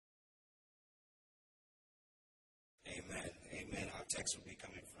text will be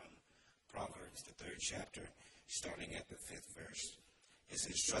coming from Proverbs, the 3rd chapter, starting at the 5th verse. It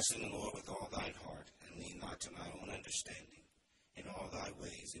says, "Trust in the Lord with all thine heart, and lean not to thine own understanding. In all thy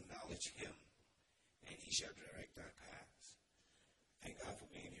ways acknowledge him, and he shall direct thy paths." Thank God for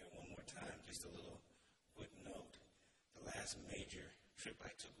being here one more time. Just a little quick note. The last major trip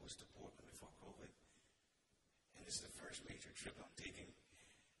I took was to Portland before COVID. And this is the first major trip I'm taking.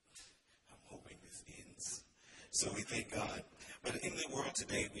 I'm hoping this ends. So we thank God. But in the world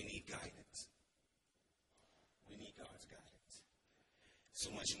today, we need guidance. We need God's guidance.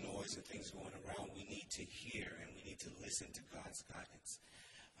 So much noise and things going around. We need to hear and we need to listen to God's guidance.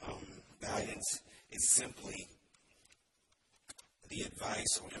 Guidance is simply the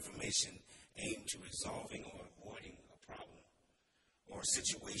advice or information aimed to resolving or avoiding a problem or a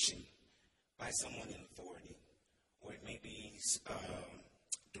situation by someone in authority. Or it may be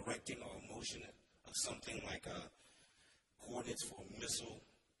directing or motion of something like coordinates for a missile,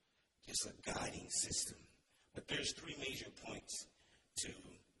 just a guiding system. But there's 3 major points to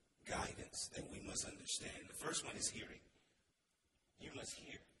guidance that we must understand. The first one is hearing. You must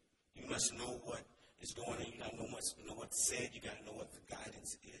hear. You must know what is going on. You got to know what's said. You got to know what the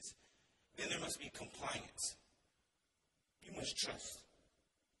guidance is. Then there must be compliance. You must trust.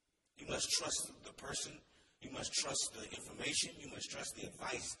 You must trust the person. You must trust the information. You must trust the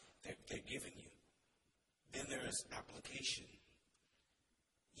advice that they're giving you. Then there is application.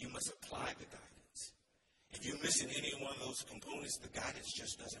 You must apply the guidance. If you're missing any one of those components, the guidance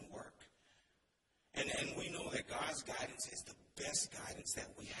just doesn't work. And we know that God's guidance is the best guidance that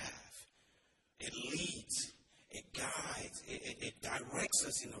we have. It leads, it guides, it directs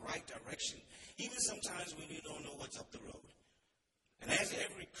us in the right direction, even sometimes when we don't know what's up the road. And as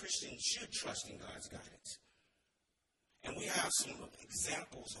every Christian should trust in God's guidance. And we have some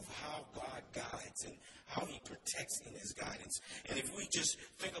examples of how God guides and how he protects in his guidance. And if we just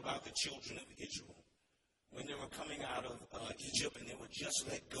think about the children of Israel, when they were coming out of Egypt and they were just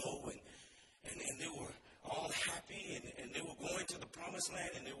let go and they were all happy and they were going to the promised land,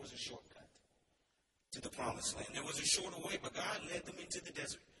 and there was a shortcut to the promised land. There was a shorter way, but God led them into the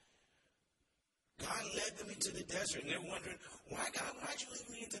desert. God led them into the desert, and they're wondering, why, God, why'd you lead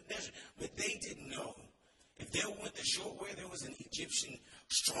me into the desert? But they didn't know. If they went the short way, there was an Egyptian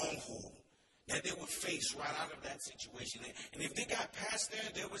stronghold that they would face right out of that situation. And if they got past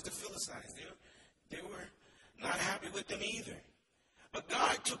there was the Philistines. They were not happy with them either. But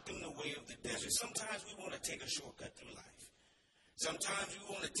God took them the way of the desert. Sometimes we want to take a shortcut through life. Sometimes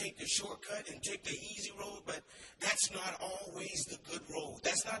we want to take the shortcut and take the easy road, but that's not always the good road.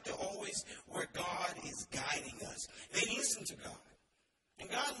 That's not always where God is guiding us. They listened to God. And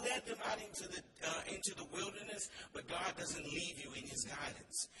God led them out into the wilderness, but God doesn't leave you in his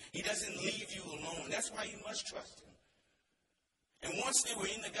guidance. He doesn't leave you alone. That's why you must trust him. And once they were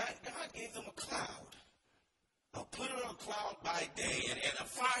in the God gave them a cloud. A pillar of cloud by day and a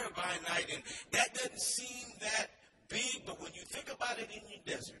fire by night. And that doesn't seem that big, but when you think about it in your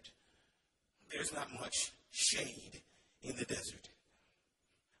desert, there's not much shade in the desert.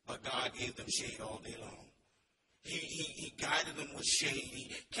 But God gave them shade all day long. He guided them with shade.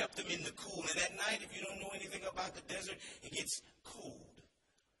 He kept them in the cool. And at night, if you don't know anything about the desert, it gets cold.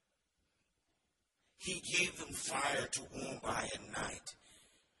 He gave them fire to warm by at night.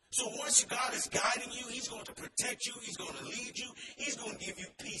 So once God is guiding you, he's going to protect you. He's going to lead you. He's going to give you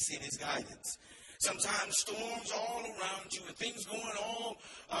peace in his guidance. Sometimes storms all around you and things going all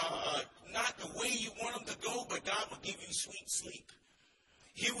not the way you want them to go, but God will give you sweet sleep.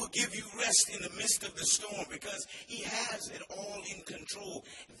 He will give you rest in the midst of the storm because he has it all in control.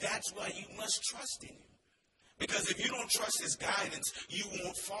 That's why you must trust in him. Because if you don't trust his guidance, you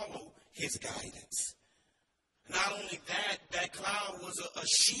won't follow his guidance. Not only that, that cloud was a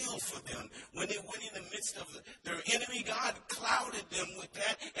shield for them. When they went in the midst of their enemy, God clouded them with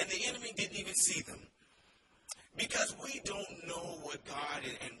that, and the enemy didn't even see them. Because we don't know what God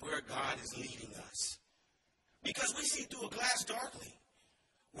and where God is leading us. Because we see through a glass darkly.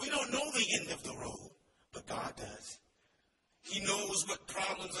 We don't know the end of the road, but God does. He knows what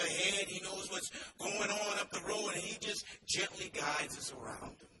problems are ahead. He knows what's going on up the road, and he just gently guides us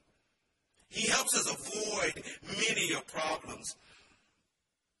around them. He helps us avoid many of problems.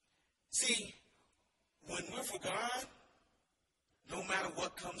 See, when we're for God, no matter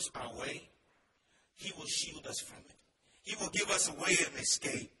what comes our way, he will shield us from it. He will give us a way of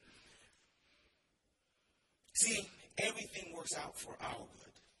escape. See, everything works out for our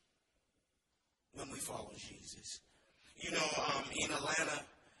good when we follow Jesus. You know, in Atlanta,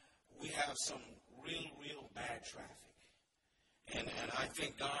 we have some real bad traffic. And I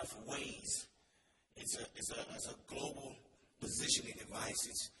thank God for Waze. It's a global positioning device.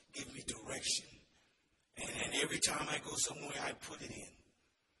 It's giving me direction. And every time I go somewhere, I put it in.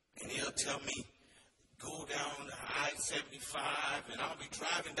 And it'll tell me, go down I-75, and I'll be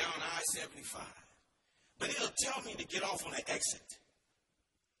driving down I-75. But it'll tell me to get off on the exit.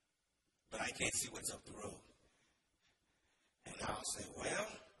 But I can't see what's up the road. And I'll say, well,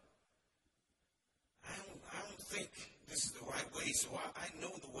 I don't think this is the right way, so I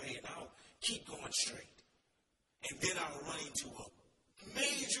know the way, and I'll keep going straight. And then I'll run into a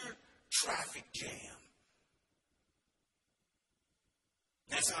major traffic jam.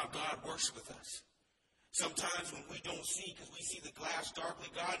 That's how God works with us. Sometimes when we don't see, because we see the glass darkly,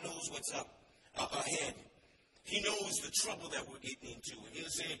 God knows what's up ahead. He knows the trouble that we're getting into. And he'll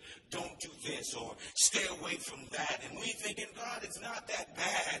say, don't do this, or stay away from that. And we thinking, God, it's not that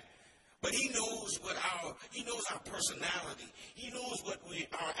bad. But he knows our personality. He knows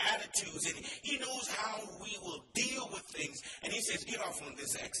our attitudes, and he knows how we will deal with things. And he says, get off on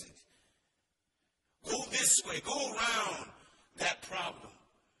this exit. Go this way. Go around that problem.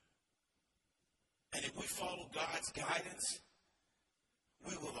 And if we follow God's guidance,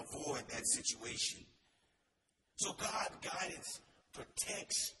 we will avoid that situation. So God's guidance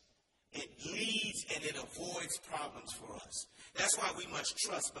protects, it leads, and it avoids problems for us. That's why we must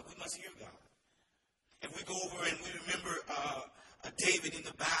trust, but we must hear God. If we go over and we remember David in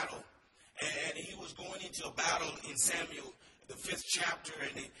the battle, and he was going into a battle in Samuel, the 5th chapter,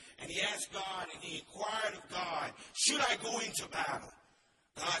 and he asked God, and he inquired of God, should I go into battle?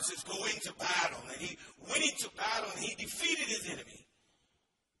 God says, go into battle. And he went into battle, and he defeated his enemy.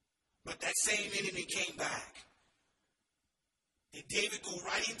 But that same enemy came back. Did David go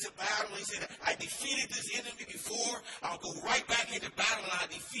right into battle? He said, I defeated this enemy before. I'll go right back into battle and I'll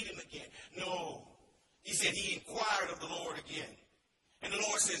defeat him again. No. He said he inquired of the Lord again. And the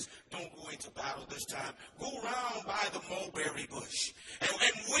Lord says, don't go into battle this time. Go around by the mulberry bush and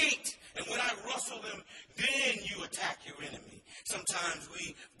wait. And when I rustle them, then you attack your enemy. Sometimes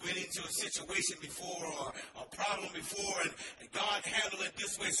we've been into a situation before or a problem before, and God handled it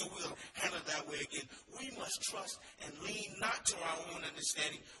this way, so we'll handle it that way again. We must trust and lean not to our own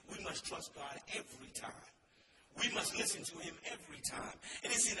understanding. We must trust God every time. We must listen to him every time.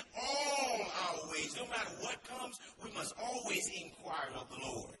 And it's in all our ways. No matter what comes, we must always inquire of the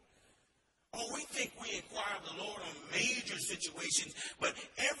Lord. Oh, we think we inquire of the Lord on major situations, but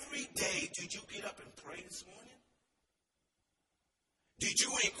every day, did you get up and pray this morning? Did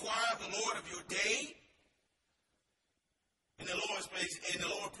you inquire of the Lord of your day? And the Lord's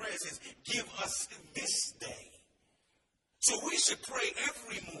prayer says, give us this day. So we should pray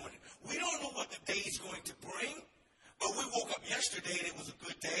every morning. We don't know what the day is going to bring, but we woke up yesterday and it was a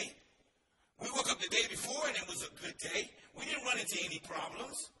good day. We woke up the day before and it was a good day. We didn't run into any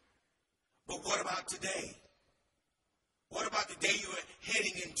problems. But what about today? What about the day you are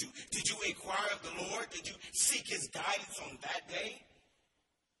heading into? Did you inquire of the Lord? Did you seek his guidance on that day?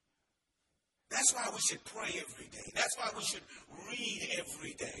 That's why we should pray every day. That's why we should read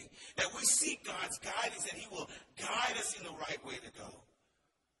every day. That we seek God's guidance and he will guide us in the right way to go.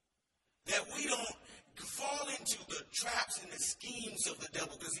 That we don't fall into the traps and the schemes of the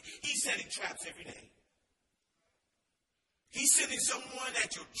devil, because he's setting traps every day. He's sending someone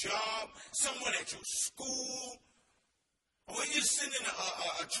at your job, someone at your school, or he's sending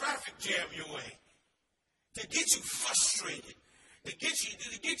a traffic jam your way to get you frustrated, to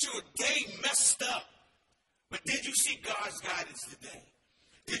get your day messed up. But did you see God's guidance today?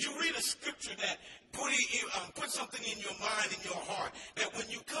 Did you read a scripture that put something in your mind, in your heart, that when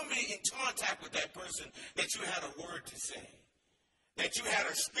you come in contact with that person, that you had a word to say, that you had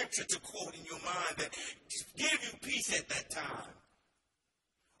a scripture to quote in your mind that gave you peace at that time?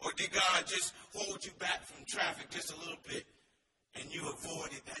 Or did God just hold you back from traffic just a little bit and you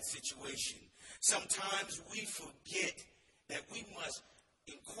avoided that situation? Sometimes we forget that we must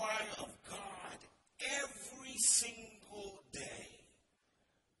inquire of God every single day.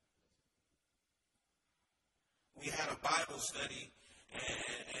 We had a Bible study,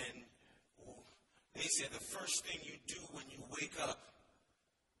 and they said the first thing you do when you wake up,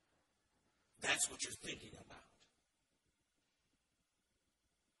 that's what you're thinking about.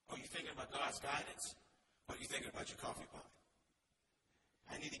 Are you thinking about God's guidance? Or are you thinking about your coffee pot?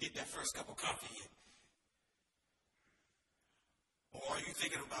 I need to get that first cup of coffee in. Or are you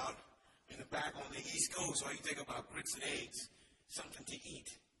thinking about, in the back on the East Coast, are you thinking about grits and eggs, something to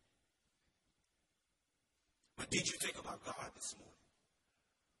eat? But did you think about God this morning?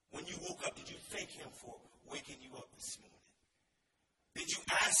 When you woke up, did you thank him for waking you up this morning? Did you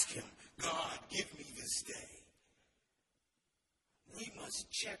ask him, God, give me this day? We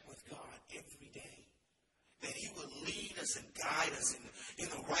must check with God every day. that he will lead us and guide us in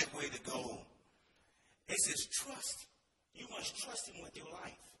the right way to go. It says trust. You must trust him with your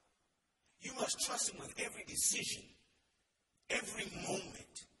life. You must trust him with every decision, every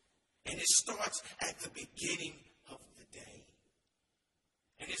moment. And it starts at the beginning of the day.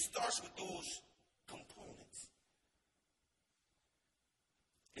 And it starts with those components.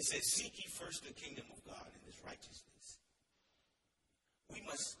 It says, seek ye first the kingdom of God and his righteousness. We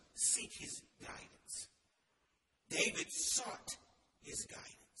must seek his guidance. David sought his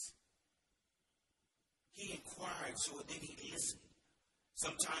guidance. He inquired, so then he listened.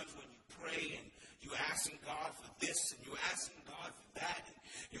 Sometimes when you pray and you're asking God for this and you're asking God for that and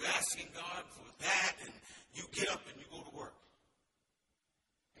you're asking God for that and you get up and you go to work.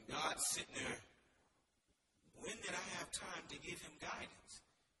 And God's sitting there, when did I have time to give him guidance?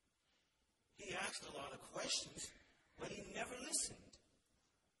 He asked a lot of questions, but he never listened.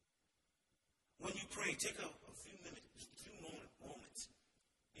 When you pray, take a few minutes, moments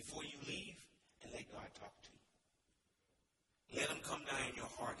before you leave and let God talk to you. Let him come down in your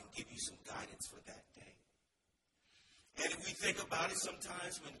heart and give you some guidance for that day. And if we think about it,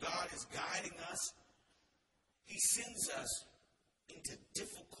 sometimes when God is guiding us, he sends us into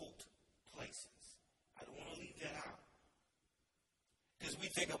difficult places. I don't want to leave that out. Because we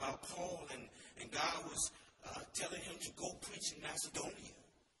think about Paul and God was telling him to go preach in Macedonia.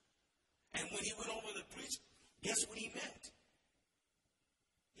 And when he went over to preach, guess what he met?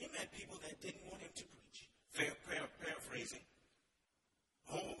 He met people that didn't want him to preach. Paraphrasing.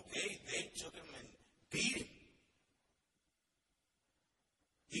 Oh, they took him and beat him.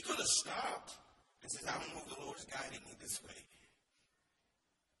 He could have stopped and said, I don't know if the Lord is guiding me this way.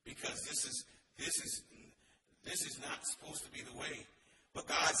 Because this is not supposed to be the way. But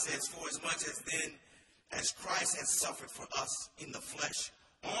God says, for as much as then as Christ has suffered for us in the flesh,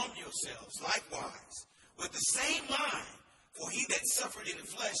 arm yourselves likewise with the same mind, for he that suffered in the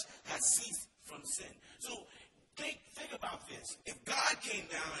flesh has ceased from sin. So think about this. If God came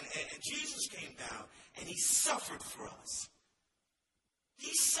down and Jesus came down and he suffered for us,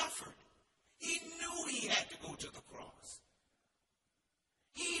 he suffered. He knew he had to go to the cross.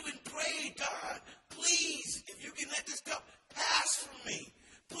 He even prayed, God, please, if you can let this cup pass from me,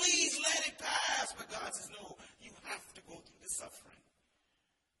 please let it pass. But God says, no, you have to go through the suffering.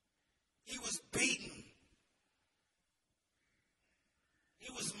 He was beaten.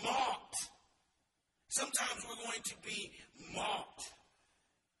 He was mocked. Sometimes we're going to be mocked.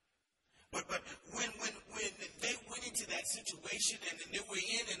 But when they went into that situation and they were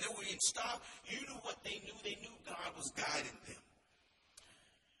in stock, you knew what they knew. They knew God was guiding them.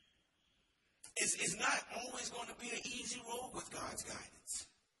 It's not always going to be an easy road with God's guidance.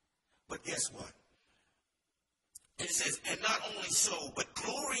 But guess what? It says, and not only so, but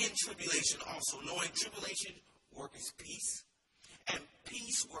glory in tribulation also, knowing tribulation worketh peace, and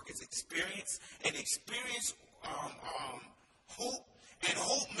peace worketh experience, and experience hope, and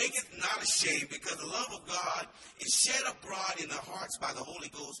hope maketh not ashamed, because the love of God is shed abroad in the hearts by the Holy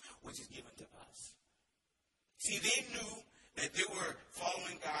Ghost, which is given to us. See, they knew that they were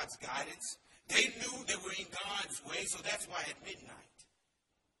following God's guidance. They knew they were in God's way, so that's why at midnight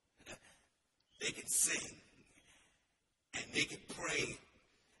they could sing. And they could pray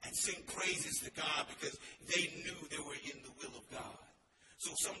and sing praises to God because they knew they were in the will of God.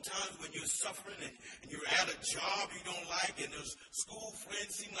 So sometimes when you're suffering and you're at a job you don't like and those school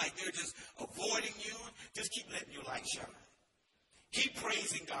friends seem like they're just avoiding you, just keep letting your light shine. Keep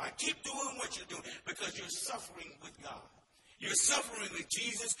praising God. Keep doing what you're doing because you're suffering with God. You're suffering with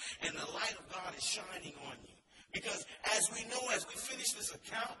Jesus and the light of God is shining on you. Because as we know, as we finish this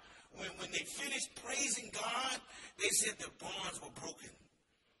account, when they finished praising God, they said their bonds were broken.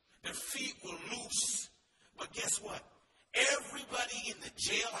 Their feet were loose. But guess what? Everybody in the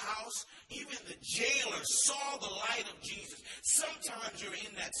jailhouse, even the jailer, saw the light of Jesus. Sometimes you're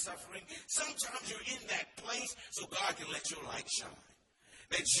in that suffering. Sometimes you're in that place so God can let your light shine.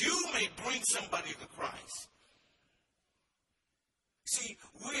 That you may bring somebody to Christ. See,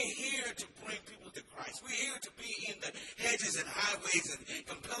 we're here to bring people to Christ. We're here to be in the hedges and highways and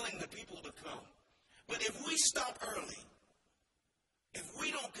compelling the people to come. But if we stop early, if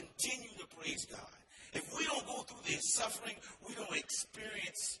we don't continue to praise God, if we don't go through this suffering, we don't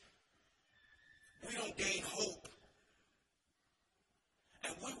experience, we don't gain hope.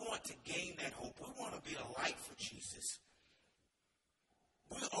 And we want to gain that hope. We want to be a light for Jesus.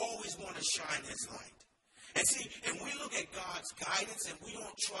 We always want to shine his light. And see, and we look at God's guidance and we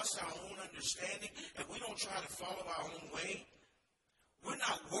don't trust our own understanding and we don't try to follow our own way, We're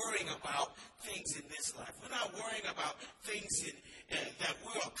not worrying about things in this life. We're not worrying about things that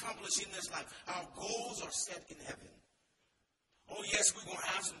we'll accomplish in this life. Our goals are set in heaven. Oh, yes, we're going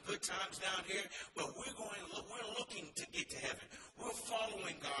to have some good times down here, but we're looking to get to heaven. We're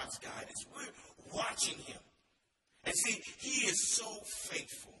following God's guidance. We're watching him. And see, he is so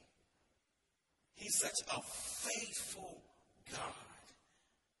faithful. He's such a faithful God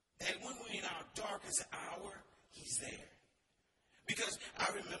that when we're in our darkest hour, he's there. Because I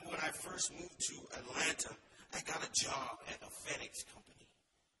remember when I first moved to Atlanta, I got a job at a FedEx company.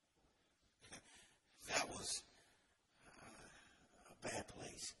 That was a bad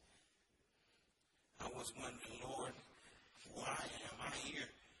place. I was wondering, Lord, why am I here?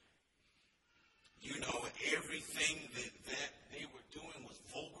 You know, everything that they were doing was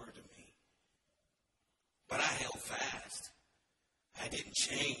vulgar to me. But I held fast. I didn't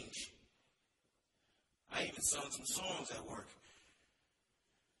change. I even sung some songs at work.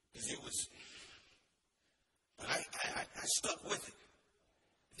 Because it was, but I stuck with it.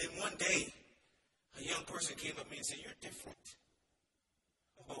 Then one day, a young person came up to me and said, "You're different."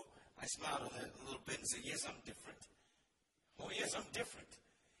 Oh, I smiled a little bit and said, "Yes, I'm different." "Oh, yes, I'm different."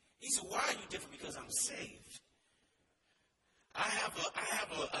 He said, "Why are you different?" "Because I'm saved. I have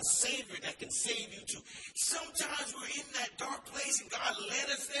a Savior that can save you too." Sometimes we're in that dark place and God led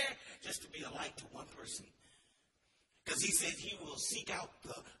us there just to be a light to one person. Because he said he will seek out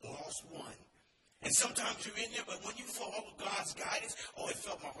the lost one. And sometimes you're in there, but when you follow God's guidance, it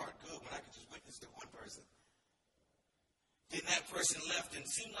felt my heart good when I could just witness to one person. Then that person left, and it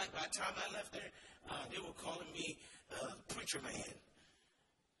seemed like by the time I left there, they were calling me preacher man.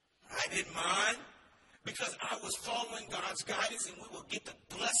 I didn't mind because I was following God's guidance, and we will get the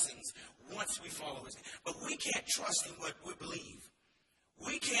blessings once we follow his. But we can't trust in what we believe.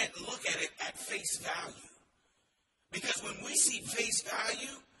 We can't look at it at face value. Because when we see face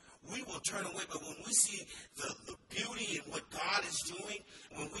value, we will turn away. But when we see the beauty in what God is doing,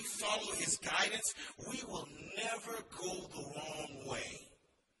 when we follow his guidance, we will never go the wrong way.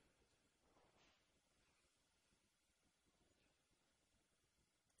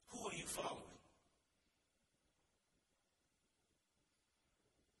 Who are you following?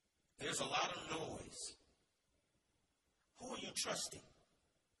 There's a lot of noise. Who are you trusting?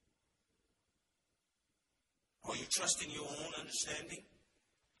 Are you trusting your own understanding?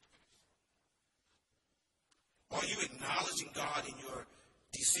 Are you acknowledging God in your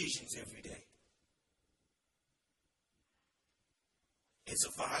decisions every day? It's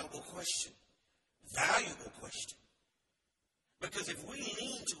a viable question, valuable question. Because if we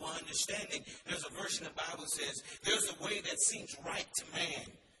lean to our understanding, there's a verse in the Bible that says, there's a way that seems right to man,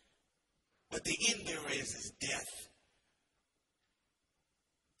 but the end there is death.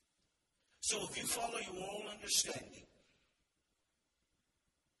 So if you follow your own understanding,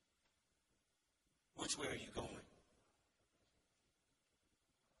 which way are you going?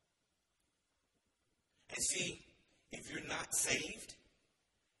 And see, if you're not saved,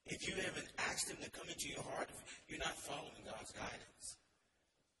 if you haven't asked him to come into your heart, you're not following God's guidance.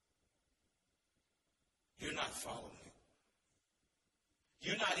 You're not following him.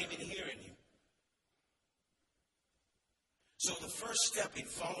 You're not even hearing him. So the first step in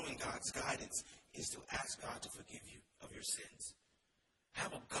following God's guidance is to ask God to forgive you of your sins.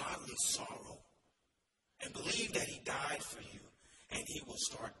 Have a godly sorrow and believe that he died for you, and he will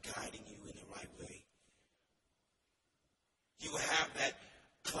start guiding you in the right way. You will have that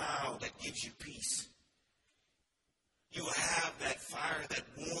cloud that gives you peace. You will have that fire that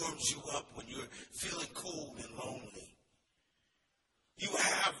warms you up when you're feeling cold and lonely. You will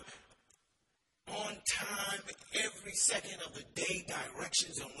have on time, every second of the day,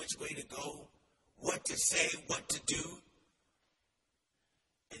 directions on which way to go, what to say, what to do.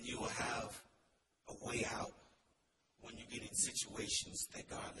 And you will have a way out when you get in situations that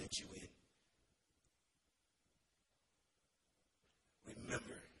God lets you